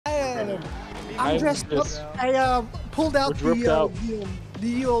I'm dressed up. I pulled out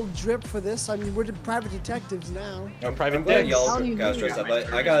the old drip for this. I mean, we're the private detectives now. I'm glad y'all guys dressed up. I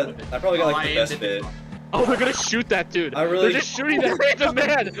probably got like the best bit. Oh, they're gonna shoot that dude. They're just shooting that random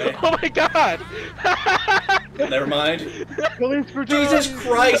man. Oh my god. Never mind. Jesus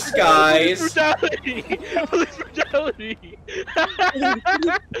Christ, guys. Police brutality. Police brutality.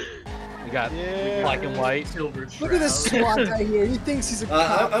 We got black and white. Silver. Look at this SWAT guy here. He thinks he's a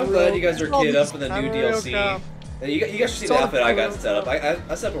cop. I'm glad you guys are kid up for the new DLC. You guys should see the outfit I got set up.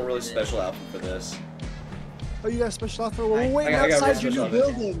 I set up a really special outfit for this. Oh, you got a special outfit? Well, we're waiting outside your new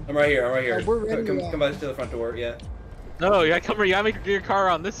building. I'm right here. I'm right here. We're ready. Come back to the front door. Yeah. No, you gotta come here. You gotta make your car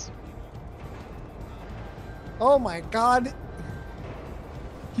on this. Oh my God.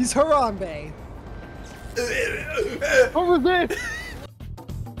 He's Harambe. What was it?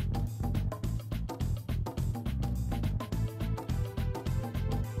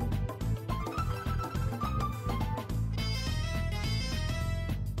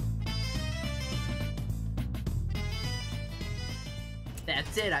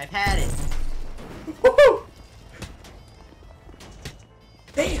 That's it, I've had it. Woohoo!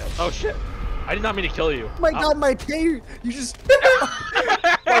 Damn! Oh shit! I did not mean to kill you. Oh my God, my pay! You just.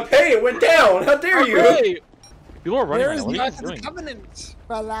 My pay it went down! How dare you! Hey. People are running. Where is what are you the doing? covenant,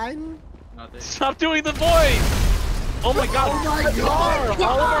 Fräulein? Stop doing the voice! Oh my God! Oh my God!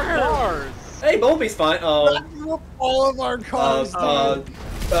 All of our cars! Hey, Bumblebee's fine. Oh. All of our cars.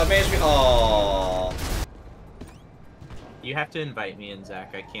 Management. Aww. You have to invite me in,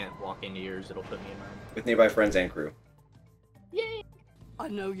 Zach. I can't walk into yours. It'll put me in mine. With nearby friends and crew. Yay! I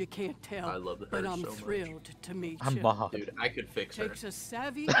know you can't tell, I love but I'm so thrilled to meet I'm you. Maude. Dude, I could fix her. Takes a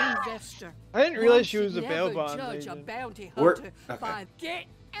savvy investor. I didn't realize she was a bail Never bond. judge a lady. bounty We're- hunter okay. by get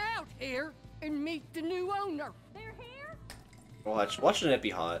out here and meet the new owner. They're here. Watch it be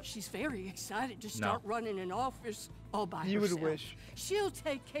hot. She's very excited to start running an office all by You herself. would wish. She'll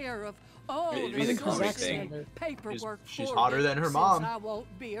take care of all It'd the be the sorts comic of thing. paperwork. She's for hotter me than her since mom. I won't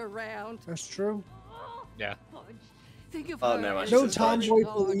be around. That's true. Yeah. Think of Oh, her never mind. as No a tomboy large,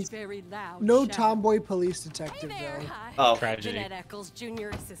 police. very loud No shout. tomboy police detective though. Oh. Tragedy. Jeanette Eccles, Junior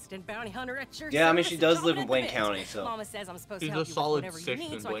Assistant Bounty Hunter at your Yeah, I mean, service she and does chomping live in at the Blaine bit. County, so. Mama says I'm supposed She's to a help you with solid whatever you six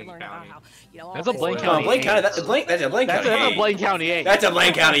need in so I can Blaine learn about County. how, you know, That's a all Blaine this- County. Blaine County. That's a Blaine That's County. a Blaine County 8. That's a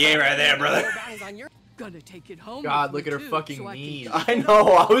Blaine County 8 right there, brother. bounties on your- Gonna take it home. God, with look me, at her too, fucking so I can knees. I know.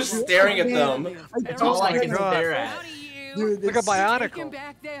 I was staring at them. That's all I can stare at. How do you? Dude, Look at this- Take him Bionicle.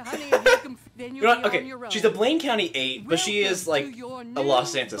 back there, honey, and make him, then You know what? you'll be on Okay, your she's a own. Blaine County 8, but she is like a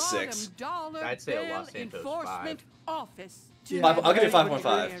Los Santos 6. I'd say a Los Santos 5. Yeah. I'll give it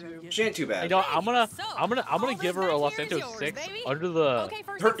 5.5. She ain't too You bad. know, I'm gonna give her a Los Santos 6 under the. Okay,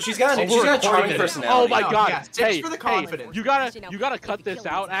 first Her, things she's first. got a charming Oh personality. my God! Yeah, six Hey, for the hey, confidence. you gotta cut this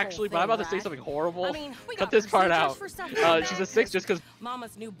out actually. But I'm about to say something horrible. I mean, we Cut got this part out. procedures for stuff She's a like 6 that. just because.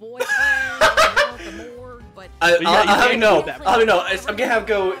 Mama's new boyfriend, the morgue, but I'll have you know. that. I'll have you know. I'm gonna have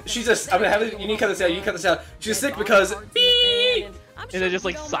go. She's just. I'm gonna have. You need to cut this out. You need to cut this out. She's sick because. Beep! And then just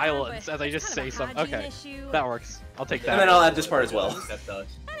like silence as I just say something. Okay, that works. I'll take that. And then I'll add this part as well. That does.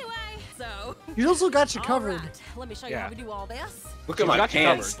 Anyway, so. He's also got you covered. Alright, let me show you Yeah. how we do all this. Look at my got you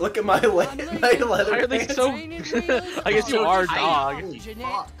pants. covered. Look at my leather Why are they pants. so? I guess you are dog.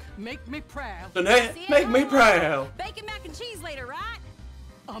 Jeanette, make me proud. Jeanette, make me proud. Bacon, mac, and cheese later, right?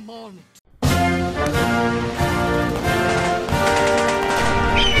 I'm on it.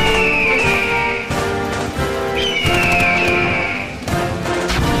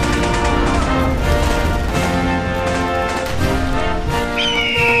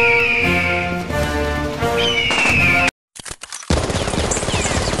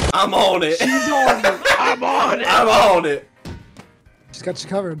 I'm on it. She's on it. I'm on it. I'm on it. She's got you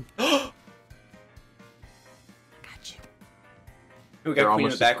covered. Got you. We They're got Queen in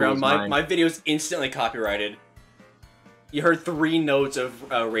almost the as background. cool as My mine. my video's instantly copyrighted. You heard 3 notes of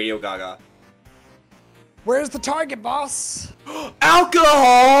Radio Gaga. Where's the target, boss?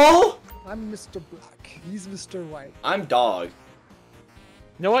 Alcohol. I'm Mr. Black. He's Mr. White. I'm dog.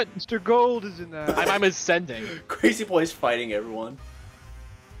 You know what? Mr. Gold is in that. I'm ascending. Crazy Boy's fighting everyone.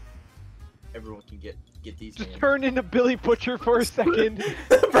 Everyone can get these Just names. turn into Billy Butcher for a second.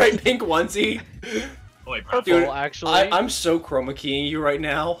 Bright pink onesie. Oh, wait, Purple, Dude, actually. I'm so chroma keying you right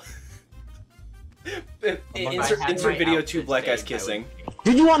now. Insert video 2 black guys kissing.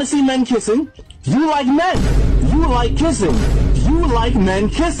 Did you want to see men kissing? You like men. You like kissing. You like men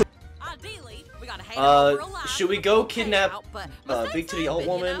kissing. Ideally, we gotta Should we go kidnap big titty alt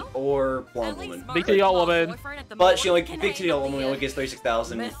woman or blonde woman? Big titty alt woman. But she only big titty alt woman only gets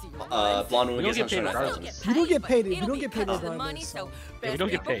 36,000. Blonde woman gets 109,000. You don't get paid. You don't get paid regardless. So. Yeah, we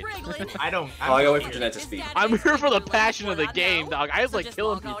don't get paid. I don't. Oh, I gotta wait for Jeanette to speak. I'm here for the passion of the game, dog. I was like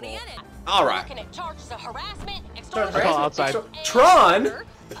killing people. All right. Outside. Tron.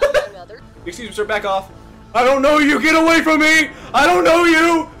 Excuse me, sir. Back off. I don't know you. Get away from me. I don't know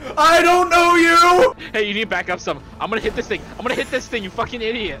you. I don't know you. Hey, you need to back up some. I'm gonna hit this thing. I'm gonna hit this thing. You fucking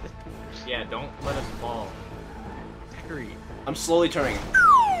idiot. Yeah, don't let us fall. I'm slowly turning.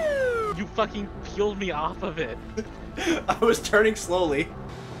 You fucking peeled me off of it. I was turning slowly.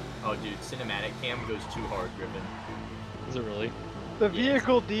 Oh, dude, cinematic cam goes too hard, Griffin. Is it really? The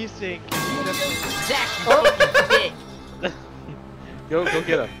vehicle desync. Zach, fucking dick. Go get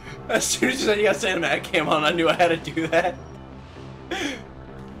him. As soon as you said you got cinematic cam on, I knew I had to do that.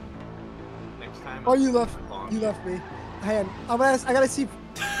 Next time. Oh, you left me. Hey, I gotta see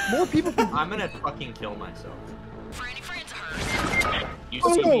more people. I'm gonna fucking kill myself. You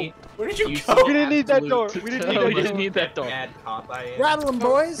Oh, see me? Where did you You go? see We didn't need that door. No, We didn't need that door. Bad cop I am. Rattle them,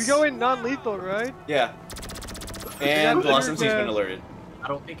 boys. We go in non-lethal, right? Yeah. And Blossom's been alerted. I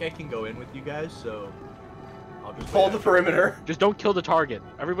don't think I can go in with you guys, so I'll just Hold the perimeter. Just don't kill the target.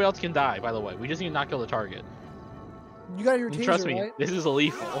 Everybody else can die, by the way. We just need to not kill the target. You got your And taser, trust me, right? this is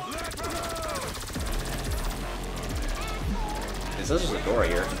lethal. Is this just a door right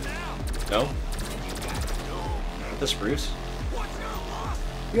here? No? The spruce?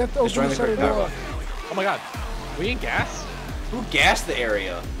 You have to open Destroying the the shutter quick door. Oh my god. We in gas? Who gassed the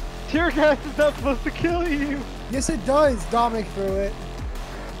area? Tear gas is not supposed to kill you. Yes, it does. Dominic threw it.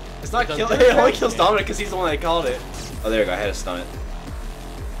 It's not kill. It only kills Dominic because he's the one that called it. Oh, there you go. I had to stun it.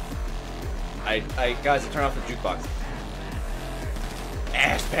 Guys, turn off the jukebox.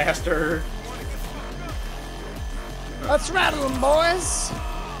 Ass bastard. Let's rattle them, boys.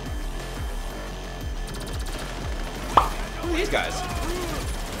 Who are these guys?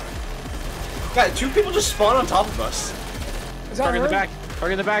 God, 2 people just spawned on top of us. Is that Target in the her? back.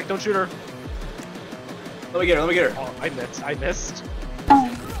 Target in the back. Don't shoot her. Let me get her. Let me get her. Oh, I missed. I missed.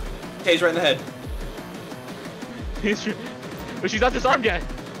 Tase right in the head. But she's not disarmed yet.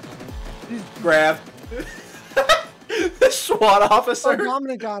 Grab. The SWAT officer. Oh,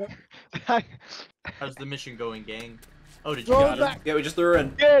 Dominic got it. How's the mission going, gang? Oh, did you Throw got it him? back. Yeah, we just threw her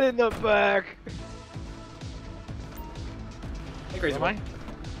in. Get in the back. Hey, crazy Am I?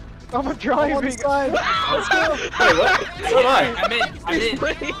 I'm I'm on the driving. side. Let's go. Wait, what? So am I. I'm in. I'm in.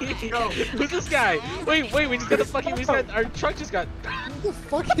 Wait, who's this guy? Wait, we just got the fucking, our truck just got. What the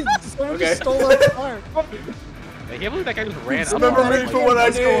fuck is someone Okay. just stole our car? I can't believe that guy just ran out. Remember me for what I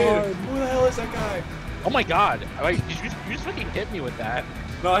Let's go did. hard. Who the hell is that guy? Oh my god. Wait, you just fucking hit me with that.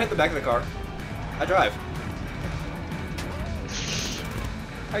 No, I hit the back of the car. I drive.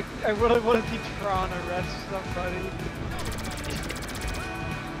 I really want to see Tron arrest somebody.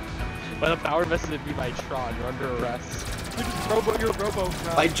 By the power vested in me by Tron, you're under arrest. You're Robo.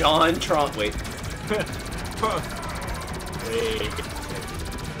 By John Trump. Wait. Wait.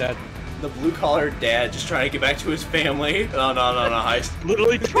 Dead. The blue-collar dad just trying to get back to his family. No, heist.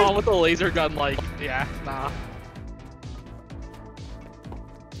 Literally Tron with a laser gun, like, yeah, nah.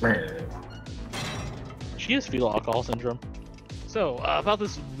 She has fetal alcohol syndrome. So, about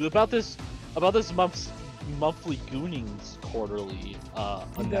this month's monthly Goonings quarterly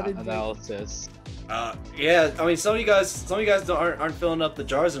analysis. Yeah, I mean, some of you guys aren't filling up the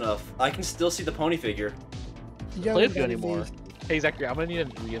jars enough. I can still see the pony figure. You Play gotta with you anymore. leave. Hey Zachary, I'm gonna need a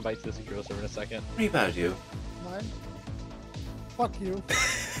re-invite to the secure server in a second. What are you about to do? Mine? Fuck you.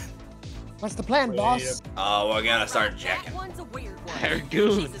 What's the plan, boss? Oh, we're gonna start jacking. Hired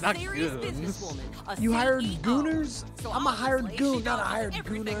goons, not goons. You hired gooners? I'm a hired goon, not a hired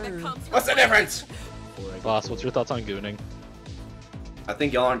gooner. What's the difference? Boss, what's your thoughts on gooning? I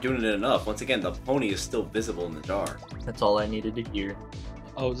think y'all aren't doing it enough. Once again, the pony is still visible in the jar. That's all I needed to hear.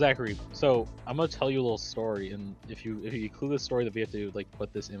 Oh, Zachary, so I'm gonna tell you a little story, and if you include the story, that we have to like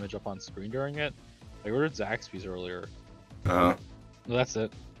put this image up on screen during it. I ordered Zaxby's earlier. Uh-huh. No, that's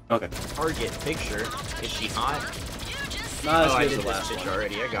it. Okay. Target picture. Is she hot? Nah, Oh, I this did is the this last bitch one.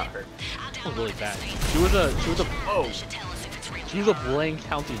 already. I got her. That was really bad. She was a Blaine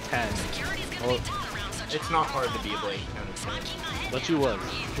County 10. Well, It's not hard to be a Blake County fan. but she was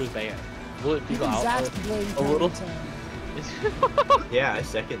bad. Will it people Even out Zach's there? blade A little. time. Yeah, I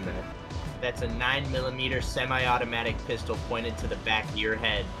second that. That's a 9mm semi-automatic pistol pointed to the back of your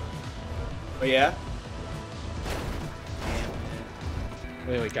head. Oh yeah?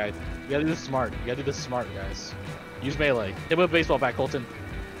 Wait, guys. You gotta do this smart. You gotta do this smart, guys. Use melee. Hit with a baseball bat, Colton.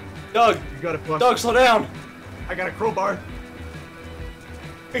 Doug! You gotta push. Doug, slow down! I got a crowbar.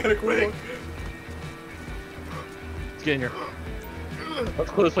 I gotta quit. Let's get in here.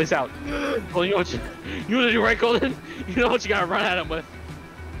 Let's close this place out. Well, you know what you do, right, Golden? You know what you gotta run at him with.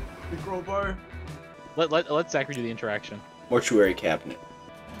 The crowbar. Let Zachary do the interaction. Mortuary cabinet.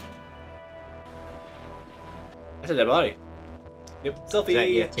 That's a dead body. Yep,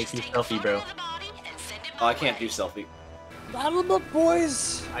 selfie. Yeah, take your selfie, bro. Oh, I can't do selfie. Rattle them up,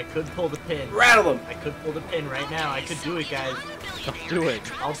 boys. I could pull the pin. Rattle them. I could pull the pin right now. I could do it, guys. Don't do it.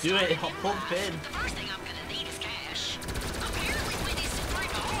 I'll do it. I'll pull the pin.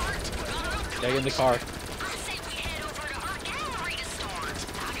 Get in the car.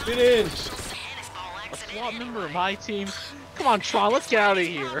 Get in. A SWAT member of my team. Come on, Tron, let's get out of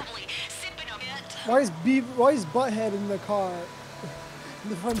here. Why is Butthead in the car? In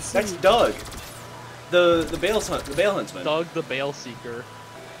the front seat. That's Doug. The bail huntsman. Doug the bail seeker.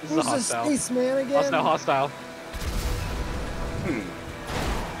 This Who's is a hostile. this spaceman again? Hostile.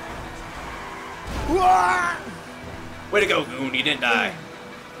 Way to go, Goon. You didn't die.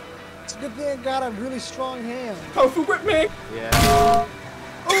 It's a good thing I got a really strong hand. Kung Fu grip me. Yeah.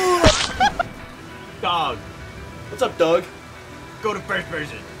 Dog. What's up, Doug? Go to first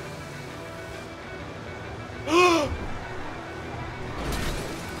person.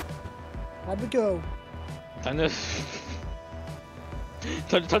 How'd we go? Time to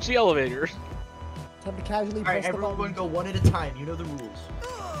touch the elevator. Time to casually All right, press the everyone button. go one at a time. You know the rules.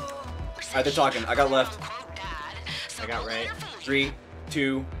 Alright, they're talking. I got left. I got right. 3,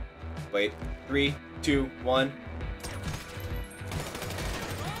 2, wait. 3, 2, 1.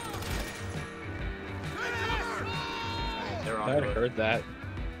 They're on I foot. heard that.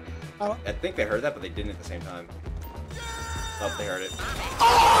 I think they heard that, but they didn't at the same time. Oh, they heard it.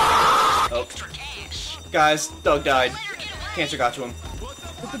 Oh. Guys, Doug died. Cancer got to him.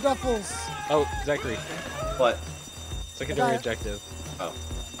 With the duffels. Oh, Zachary. What? Secondary Okay. objective. Oh.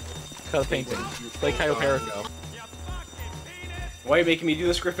 Color painting. Play Caio Perico. Why are you making me do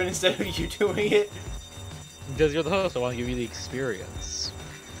this, Griffin, instead of you doing it? Because you're the host, I want to give you the experience.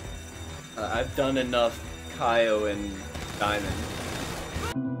 I've done enough Caio and Diamond.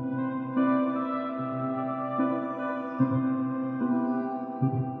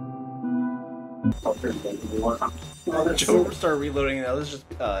 Joe start reloading now. This is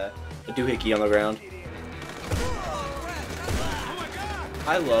just a doohickey on the ground.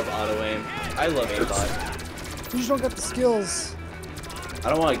 I love auto aim. I love aimbot. You just don't get the skills. I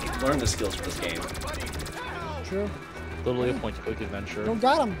don't want to learn the skills for this game. True. Totally a point-click adventure. Don't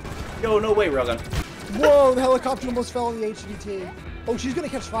got him. Yo, no way, Railgun. Whoa, the helicopter almost fell in the HVT. Oh, she's gonna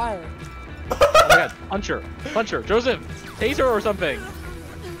catch fire. Oh my god, punch her. Punch her. Joseph, tase her or something.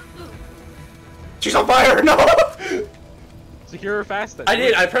 She's on fire! No! Secure her fast then. I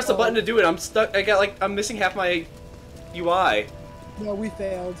did. I pressed the button to do it. I'm stuck. I got like I'm missing half my UI. No, we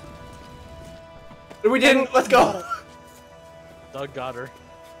failed. We didn't. Let's go. Doug got her.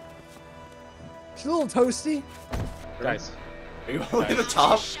 She's a little toasty. Guys. Are you all the way to the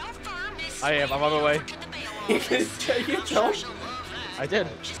top? I am. I'm on my way. You can jump. I did.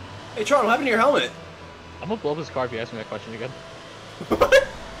 Hey, Tron, what happened to your helmet? I'm gonna blow up this car if you ask me that question again. What?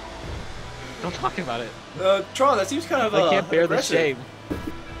 Don't talk about it. Tron, that seems kind of I can't bear the aggressive. shame.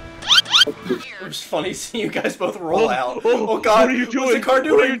 It was funny seeing you guys both roll out. Oh, Oh God! What are you doing? What's the car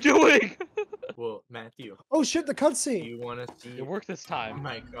doing? What are you doing? Well, Matthew, Oh shit, the do cutscene. you want to see It worked this time.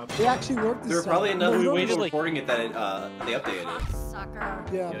 my God. They actually worked this There were time. probably enough No, we no, waited people like- reporting it that they updated it. Sucker.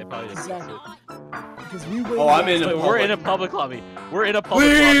 Yeah, Yeah, they probably did. exactly. Because we waited. Oh, I'm in a Wait, public. we're in a public lobby. We're in a public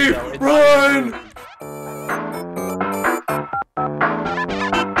Leave! lobby. Though. It's not in a Run! group.